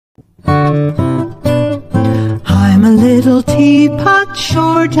I'm a little teapot,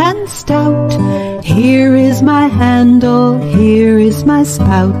 short and stout. Here is my handle, here is my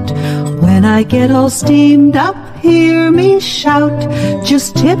spout. When I get all steamed up, hear me shout.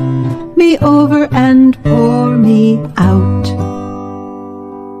 Just tip me over and pour me out.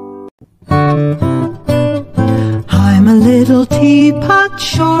 I'm a little teapot,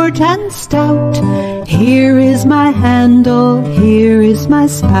 short and stout. Here is my handle, here is my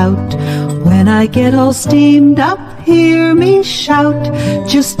spout. When I get all steamed up, hear me shout.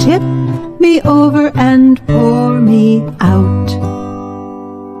 Just tip me over and pour me out.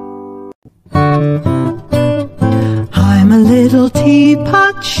 I'm a little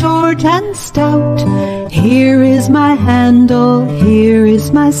teapot, short and stout. Here is my handle, here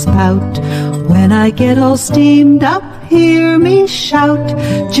is my spout. When I get all steamed up, hear me shout.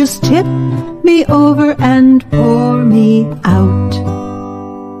 Just tip me over and pour me out.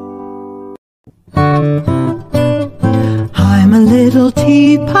 I'm a little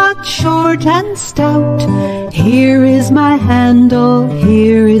teapot, short and stout. Here is my handle,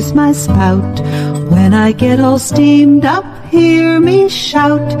 here is my spout. When I get all steamed up, hear me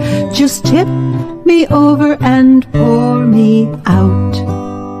shout. Just tip me over and pour me out.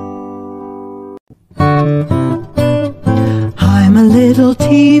 I'm a little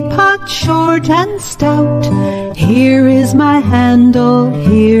teapot, short and stout. Here is my handle,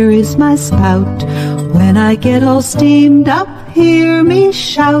 here is my spout. When I get all steamed up, hear me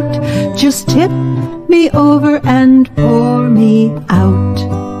shout. Just tip me over and pour me out.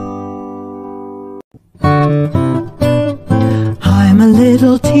 I'm a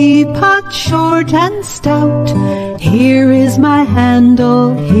little teapot, short and stout. Here is my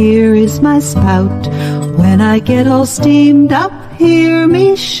handle, here is my spout. When I get all steamed up, hear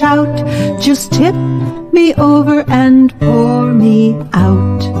me shout. Just tip me over and pour me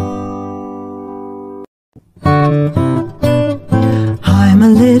out. I'm a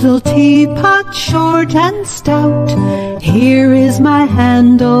little teapot, short and stout. Here is my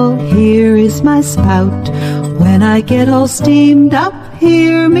handle, here is my spout. When I get all steamed up,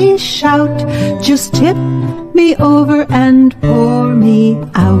 hear me shout. Just tip me over and pour me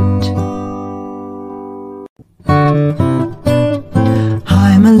out.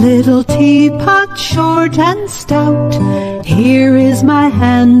 I'm a little teapot, short and stout. Here is my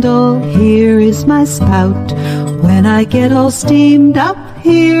handle, here is my spout. When I get all steamed up,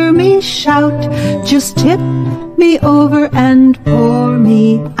 hear me shout. Just tip me over and pour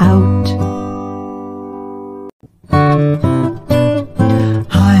me out.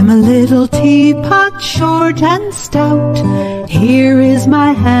 I'm a little teapot, short and stout. Here is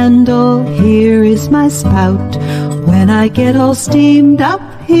my handle, here is my spout. When I get all steamed up,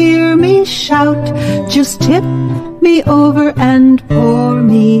 hear me shout. Just tip me over and pour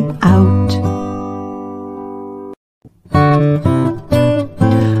me out.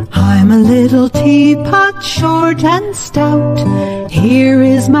 I'm a little teapot, short and stout. Here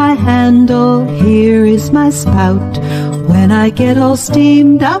is my handle, here is my spout. When I get all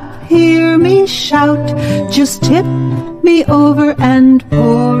steamed up, hear me shout. Just tip me over and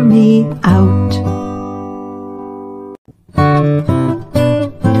pour me out.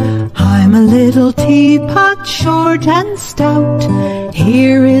 I'm a little teapot, short and stout.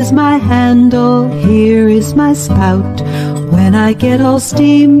 Here is my handle, here is my spout. When I get all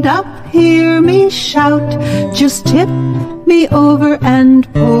steamed up, hear me shout. Just tip me over and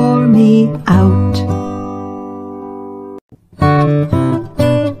pour me out.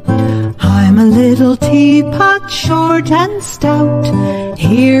 I'm a little teapot, short and stout.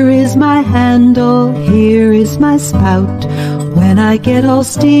 Here is my handle, here is my spout. When I get all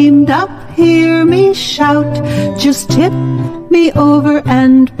steamed up, hear me shout. Just tip me over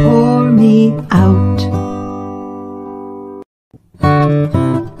and pour me out.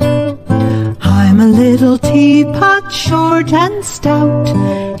 I'm a little teapot, short and stout.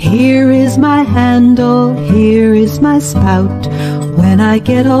 Here is my handle, here is my spout. When I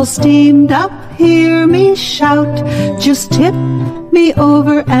get all steamed up, hear me shout. Just tip me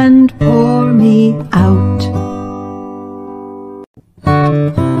over and pour me out.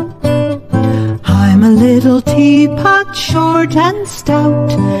 I'm a little teapot, short and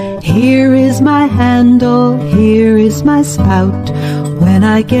stout. Here is my handle, here is my spout. When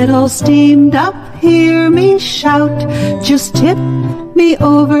I get all steamed up, hear me shout. Just tip me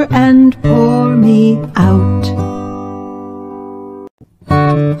over and pour me out.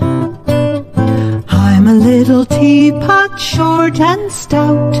 I'm a little teapot, short and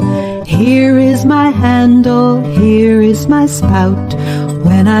stout. Here is my handle, here is my spout.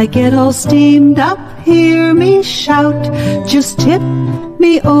 When I get all steamed up, hear me shout. Just tip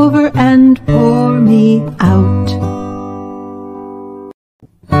me over and pour me out.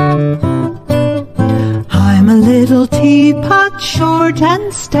 I'm a little teapot, short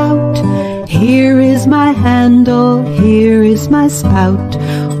and stout. Here is my handle, here is my spout.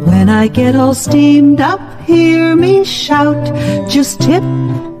 When I get all steamed up, hear me shout. Just tip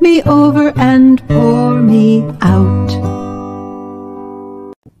me over and pour me out.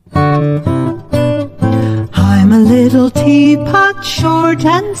 I'm a little teapot, short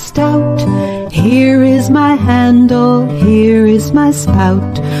and stout. Here is my handle, here is my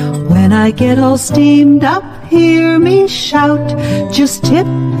spout. When I get all steamed up, hear me shout. Just tip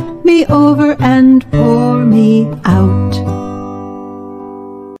me over and pour me out.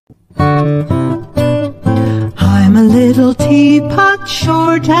 I'm a little teapot,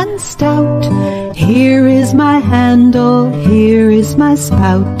 short and stout. Here is my handle, here is my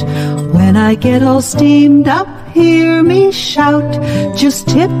spout. When I get all steamed up, hear me shout. Just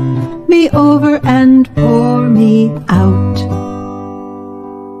tip me over and pour me out.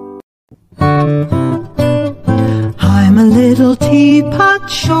 I'm a little teapot,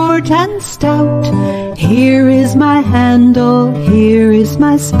 short and stout. Here is my handle, here is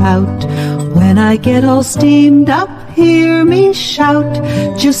my spout. When I get all steamed up, hear me shout.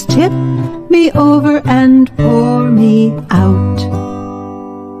 Just tip me over and pour me out.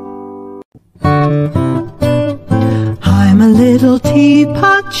 I'm a little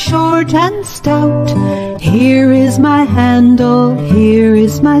teapot, short and stout. Here is my handle, here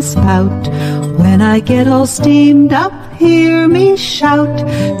is my spout. When I get all steamed up, hear me shout.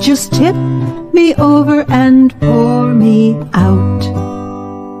 Just tip me over and pour me out.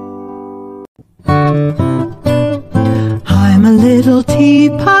 I'm a little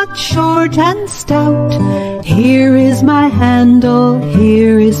teapot, short and stout. Here is my handle,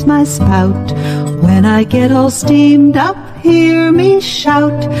 here is my spout. When I get all steamed up, hear me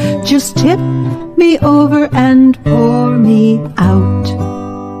shout. Just tip me over and pour me out.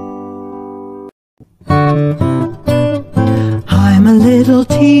 I'm a little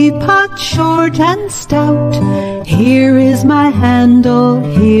teapot, short and stout. Here is my handle,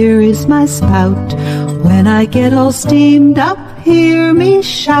 here is my spout. When I get all steamed up, hear me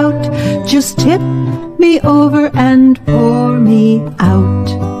shout. Just tip me over and pour me out.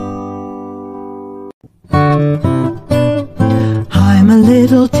 I'm a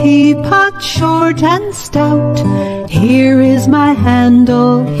little teapot, short and stout. Here is my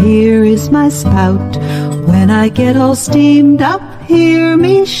handle, here is my spout. When I get all steamed up, hear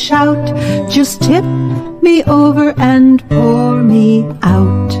me shout. Just tip me over and pour me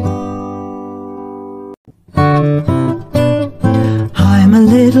out. I'm a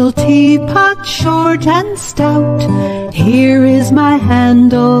little teapot, short and stout. Here is my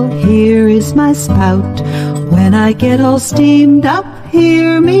handle, here is my spout. When I get all steamed up,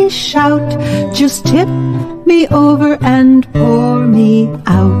 hear me shout. Just tip me over and pour me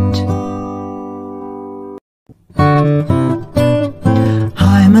out.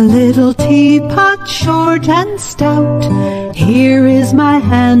 I'm a little teapot, short and stout. Here is my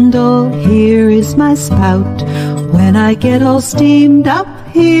handle, here is my spout. When I get all steamed up,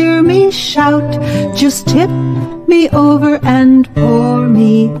 hear me shout. Just tip me over and pour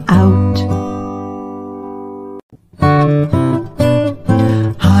me out.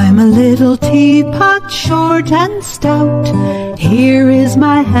 I'm a little teapot, short and stout. Here is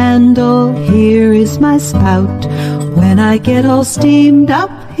my handle, here is my spout. When I get all steamed up,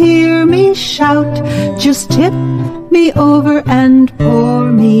 hear me shout. Just tip me over and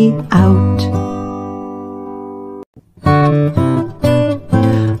pour me out.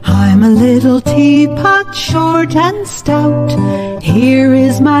 I'm a little teapot, short and stout. Here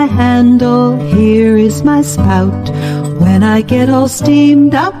is my handle, here is my spout. When I get all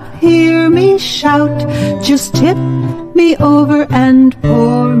steamed up, hear me shout. Just tip me over and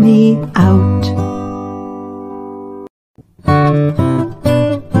pour me out.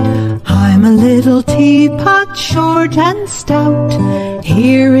 I'm a little teapot, short and stout.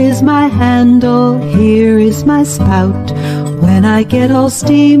 Here is my handle, here is my spout. When I get all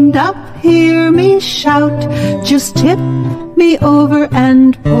steamed up, hear me shout. Just tip me over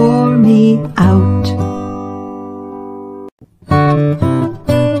and pour me out.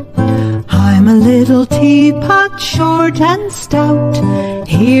 I'm a little teapot, short and stout.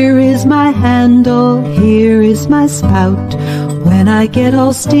 Here is my handle, here is my spout. When I get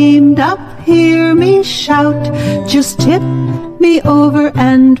all steamed up, hear me shout. Just tip me over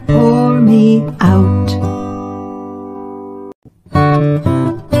and pour me out.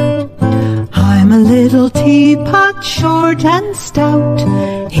 I'm a little teapot, short and stout.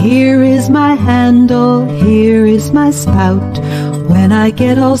 Here is my handle, here is my spout. When I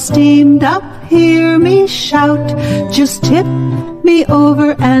get all steamed up, hear me shout. Just tip me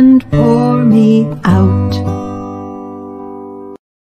over and pour me out.